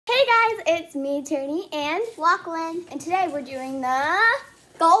Hi guys, it's me, Tony, and Lachlan. and today we're doing the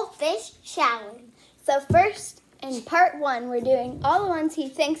Goldfish challenge. So first, in part 1, we're doing all the ones he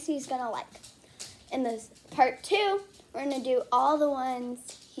thinks he's gonna like. In this part 2, we're gonna do all the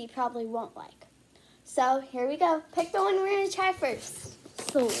ones he probably won't like. So here we go. Pick the one we're gonna try first.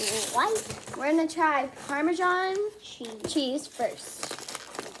 So what? We're gonna try Parmesan Cheese. cheese first.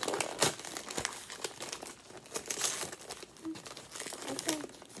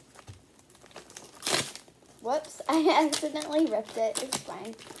 Whoops, I accidentally ripped it. It's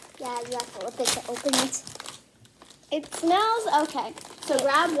fine. Yeah, you have to rip it to open it. It smells okay. So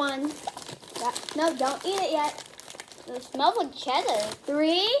grab one. No, don't eat it yet. It smells like cheddar.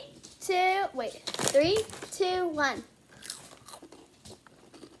 3, 2, 1.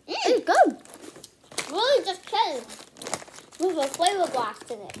 It's good. Really just cheddar with a flavor blast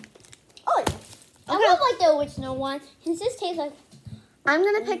in it. Oh, I would like the original one. Since this tastes like... I'm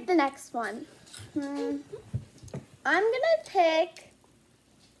going to pick the next one. I'm going to pick,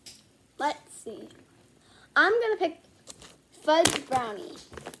 let's see. I'm going to pick fudge brownie.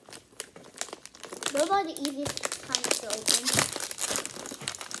 Those are the easiest kind to open.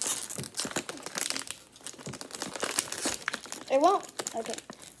 It won't. Okay.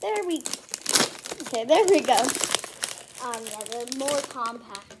 There we go. Yeah, they're more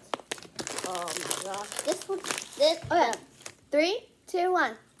compact. Oh my gosh. This one, Okay. 3, 2,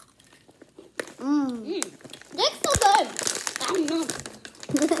 1. That's so good.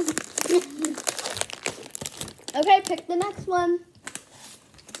 Okay, pick the next one.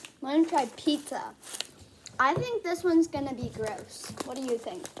 I'm going to try pizza. I think this one's going to be gross. What do you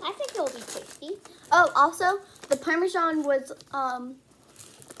think? I think it'll be tasty. Oh, also, the Parmesan was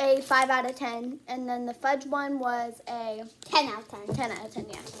a 5 out of 10, and then the fudge one was a 10 out of 10. 10 out of 10,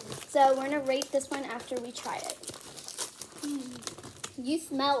 yeah. So we're going to rate this one after we try it. You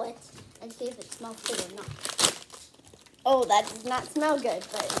smell it and see if it smells good or not. Oh, that does not smell good,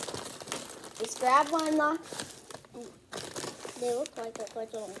 but just grab one, Lock. They look like a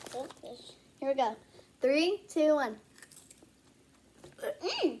little goldfish. Here we go. 3, 2, 1.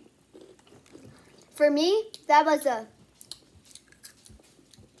 For me, that was a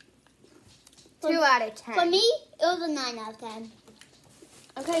 2 out of 10. For me, it was a 9 out of 10.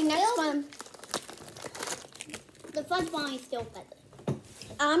 Okay, next one. The fudge brownie is still better.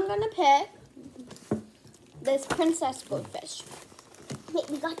 I'm going to pick this Princess Goldfish. Wait,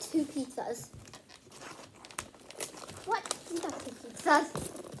 we got 2 pizzas. What? We got 2 pizzas.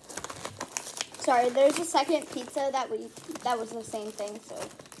 Sorry, there's a second pizza that was the same thing, so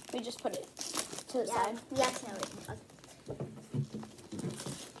we just put it to the side. We accidentally.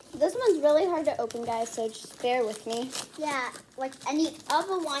 This one's really hard to open, guys, so just bear with me. Yeah, like any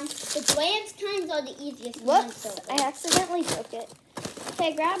other one, the bland kinds are the easiest ones to Whoops, open. I accidentally broke it.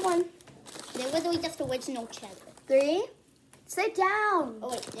 Okay, grab one. They're literally just original cheddar. 3, sit down. Oh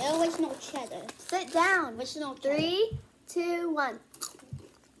wait, they're original cheddar. Sit down. Original cheddar. 3, 2, 1.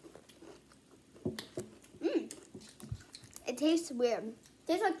 It tastes weird.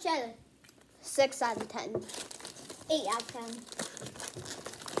 Tastes like cheddar. 6 out of 10. 8 out of 10.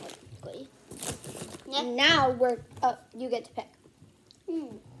 Good. Next. Now you get to pick.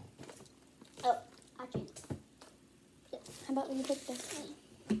 Oh, actually. How about you pick this?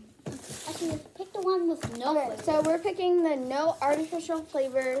 Actually, pick the one with no flavor. So we're picking the no artificial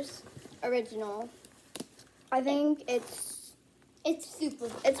flavors original. I think it's super.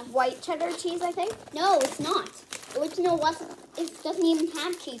 It's white cheddar cheese, I think. No, it's not. The original wasn't. It doesn't even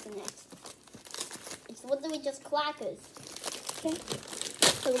have cheese in it. It's literally just crackers. Okay.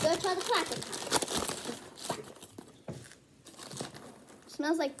 So we're gonna try the crackers now.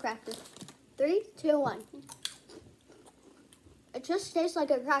 Smells like crackers. 3, 2, 1. It just tastes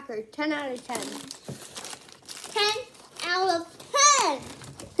like a cracker. 10 out of 10. 10 out of 10.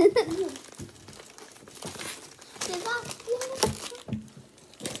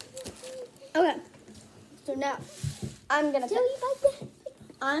 Okay. So now I'm gonna pick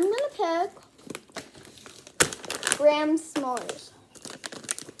graham s'mores.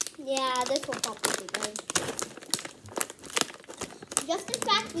 Yeah, this will probably be good. Just in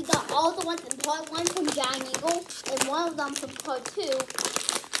fact, we got all the ones in part 1 from Giant Eagle and one of them from part 2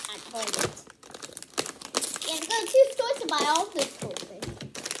 at Target. And we're going to 2 stores to buy all this goldfish.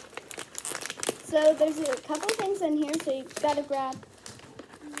 So there's a couple things in here, so you've got to grab.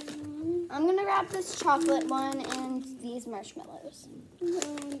 I'm gonna grab this chocolate one and these marshmallows.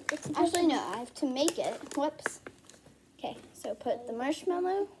 Actually, no, I have to make it. Whoops. Okay, so put the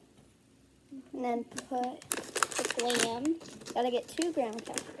marshmallow, and then put the graham. Gotta get 2 graham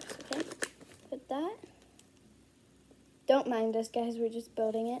crackers, okay? Put that. Don't mind us, guys. We're just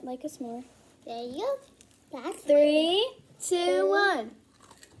building it like a s'more. There you go. That's 3, 2,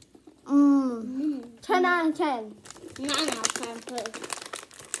 1. 10 out of 10. 9 out of 10. But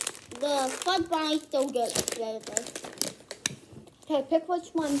the fudge brownie is still good. Very good. Okay, pick which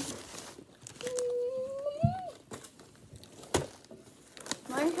one.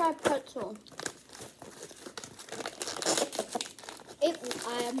 Mine try pretzel.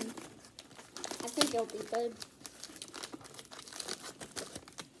 I think it'll be good.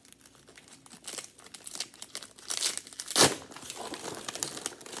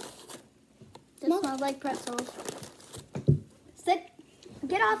 This smells like pretzels.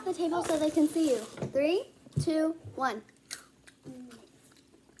 Get off the table so they can see you. 3, 2, 1.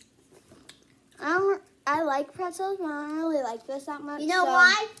 I like pretzels, but I don't really like this that much. You know so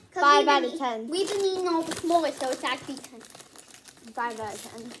why? 5 out of 10. We've been eating all the smaller, so it's actually 10. 5 out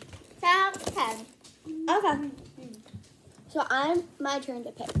of 10. 10 out of 10. Okay. So my turn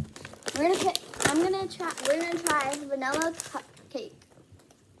to pick. We're gonna try vanilla cupcake.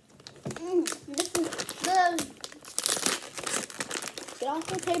 This is good. Get off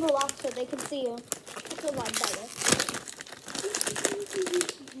the table lock so they can see you. It's a lot better.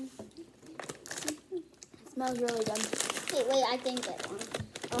 It smells really good. Wait, I think that one.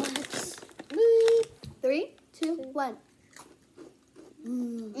 Oh, 3, 2, 1.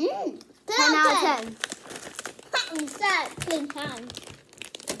 10 out of 10. That 10 times.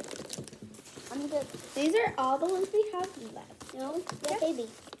 I'm good. These are all the ones we have left. No, yeah, baby.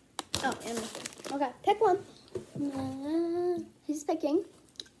 Oh, and this one. Okay, pick one. He's picking.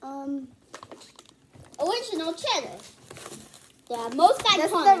 Original cheddar. The most iconic.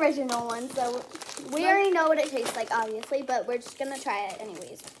 This is the original one, so we already know what it tastes like, obviously, but we're just gonna try it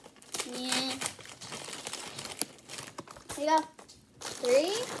anyways. Yeah. Here you go.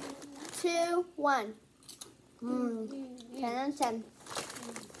 3, 2, 1. 10 out of 10.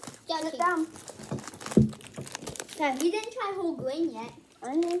 Sit down. Okay. You didn't try whole grain yet.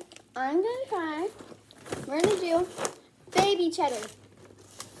 I'm gonna try. We're gonna do baby cheddar.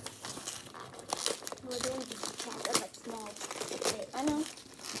 We're doing cheddar, like small. I know.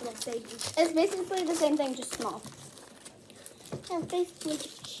 Like baby. It's basically the same thing, just small. Yeah, basically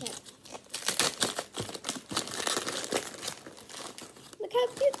just cheddar. Look how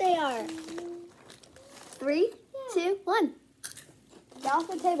cute they are. 3, 2, 1. Get off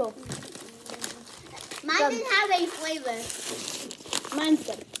the table. Mine didn't have any flavor. Mine's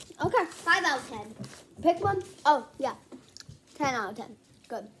good. Okay. 5 out of 10. Pick one. Oh, yeah. 10 out of 10.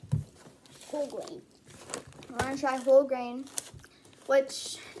 Good. Whole grain. We're going to try whole grain,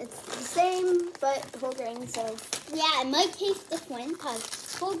 which it's the same, but whole grain, so. Yeah, it might taste different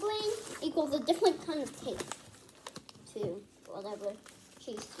because whole grain equals a different kind of taste to whatever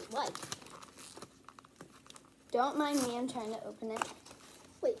cheese you like. Don't mind me, I'm trying to open it.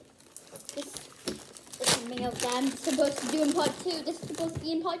 Wait, this is something else that I'm supposed to do in part 2. This is supposed to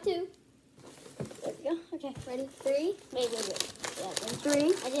be in part 2. There we go. Okay, ready? 3. Wait. Yeah,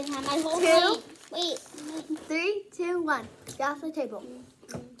 3. I didn't have my whole 2. grain. Wait. 3, 2, 1. Get off the table.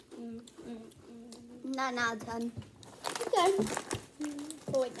 9 out of 10. Okay.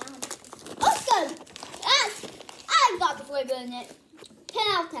 Oh, wait, now. Oh, it's good. I got the flavor in it. 10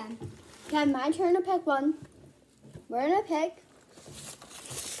 out of 10. Okay, my turn to pick one. We're going to pick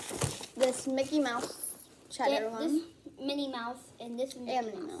this Mickey Mouse cheddar one. This Minnie Mouse and this Mickey And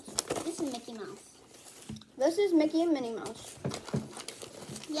Minnie Mouse. This is Mickey Mouse. This is Mickey and Minnie Mouse.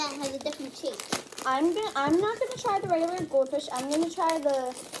 Yeah, it has a different shape. I'm not gonna try the regular Goldfish. I'm gonna try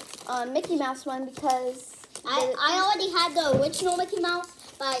the Mickey Mouse one because I already had the original Mickey Mouse,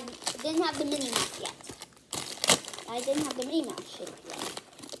 but I didn't have the Minnie Mouse yet. I didn't have the Minnie Mouse shape yet.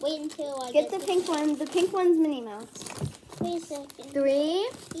 Wait until I get the pink one. The pink one's Minnie Mouse. Wait a second. 3,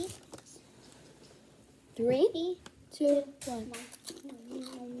 Beep. 3, 2, 1.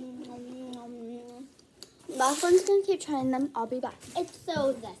 Last one's gonna keep trying them. I'll be back. It's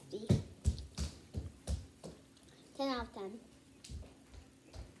so zesty. 10 out of 10.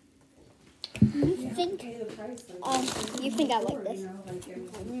 You think? You think I like this? I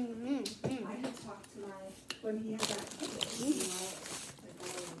had talked to when he had that,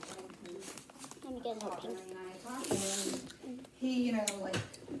 Let me get a pink. he,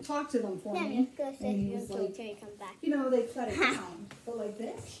 talked to them for Yeah, me. let's go And sit he here was until like, Jerry comes back. they cut it down. But like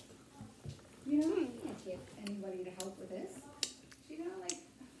this, you can't get anybody to help with this.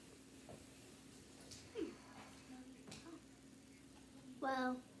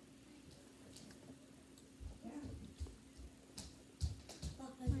 Well. Yeah.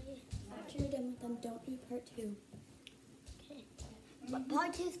 After you're done with them, don't do part 2. Okay. But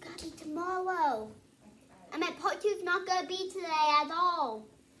part 2's got to be tomorrow. I meant part 2 is not going to be today at all.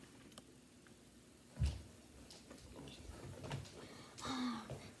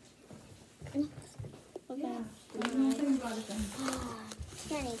 Nothing about it then.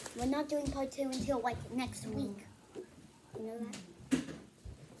 Danny, we're not doing part 2 until like next week. You know that?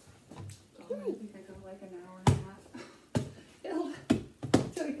 I think I go like an hour and a half.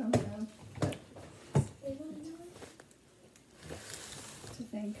 Till he comes down. To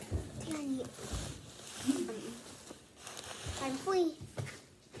think. Danny, finally.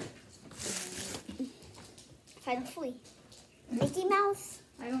 Finally. Mickey Mouse,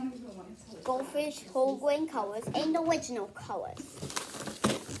 I don't even want to tell you. Goldfish, whole grain colors, and original colors.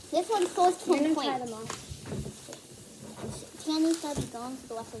 This one's source from Try Point. them all. Tanny's gonna be gone for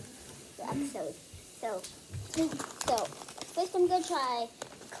the rest of the episode. So first I'm gonna try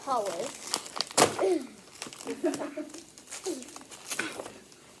colors.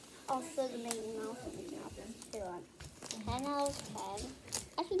 Also the Mickey Mouse and Mickey Mouse. 10 out of 10.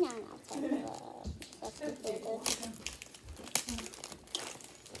 Actually 9 out of 10. That's the favorite.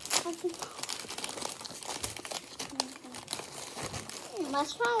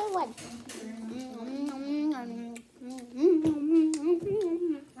 Let's try one.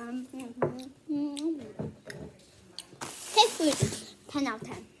 Taste version, 10 out of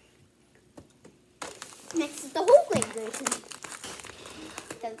 10. Next is the whole grain version.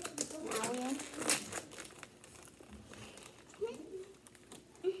 So now we're in.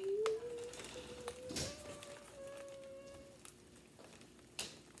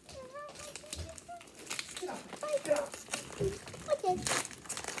 Okay.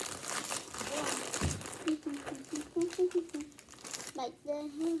 Like the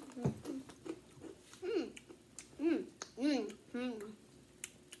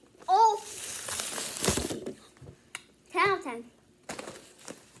Oh! 10 out of 10.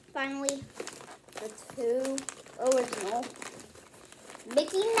 Finally, the 2 original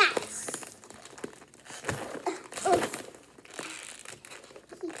Mickey Mouse.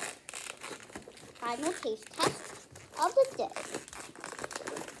 Final taste test of the day.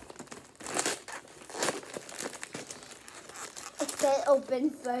 Let's get it open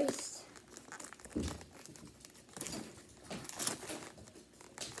first.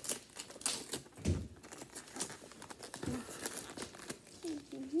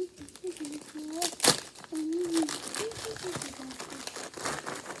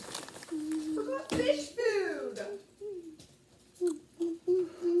 Fish food!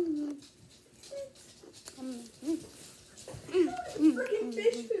 Freaking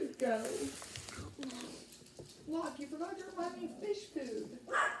fish food go? Look, you forgot to remind me of fish food.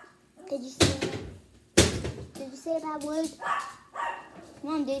 Did you say a bad word?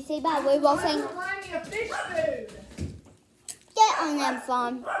 Mom, did you say a bad word while saying Remind me of fish food. get on them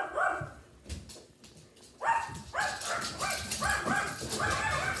phone?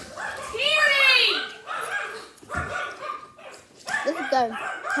 This is good.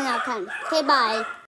 10 out of 10. Okay, bye.